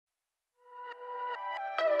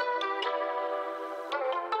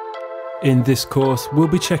In this course, we'll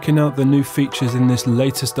be checking out the new features in this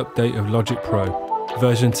latest update of Logic Pro.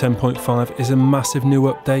 Version 10.5 is a massive new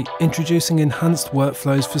update, introducing enhanced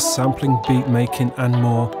workflows for sampling, beat making and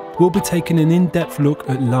more. We'll be taking an in-depth look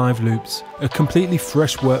at live loops, a completely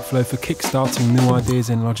fresh workflow for kickstarting new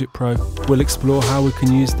ideas in Logic Pro. We'll explore how we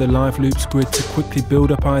can use the live loops grid to quickly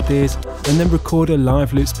build up ideas and then record a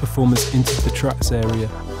live loops performance into the tracks area.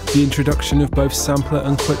 The introduction of both sampler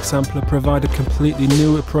and quick sampler provide a completely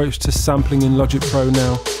new approach to sampling in Logic Pro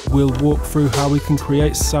now. We'll walk through how we can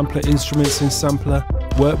create sampler instruments in sampler,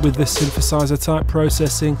 work with the synthesizer type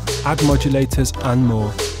processing, add modulators and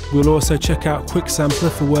more. We'll also check out quick sampler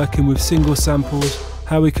for working with single samples,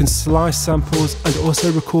 how we can slice samples and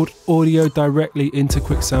also record audio directly into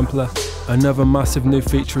quick sampler. Another massive new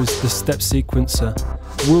feature is the step sequencer.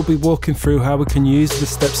 We'll be walking through how we can use the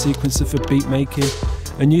step sequencer for beat making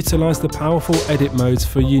and utilize the powerful edit modes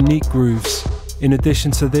for unique grooves. In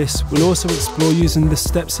addition to this, we'll also explore using the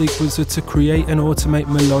step sequencer to create and automate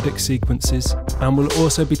melodic sequences. And we'll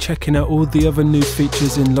also be checking out all the other new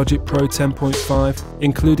features in Logic Pro 10.5,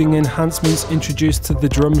 including enhancements introduced to the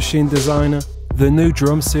drum machine designer, the new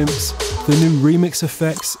drum synths, the new remix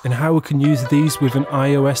effects and how we can use these with an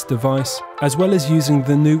iOS device, as well as using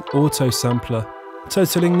the new autosampler.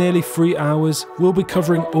 Totaling nearly 3 hours, we'll be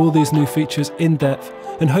covering all these new features in depth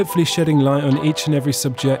and hopefully shedding light on each and every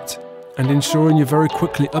subject and ensuring you're very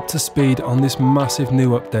quickly up to speed on this massive new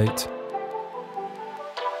update.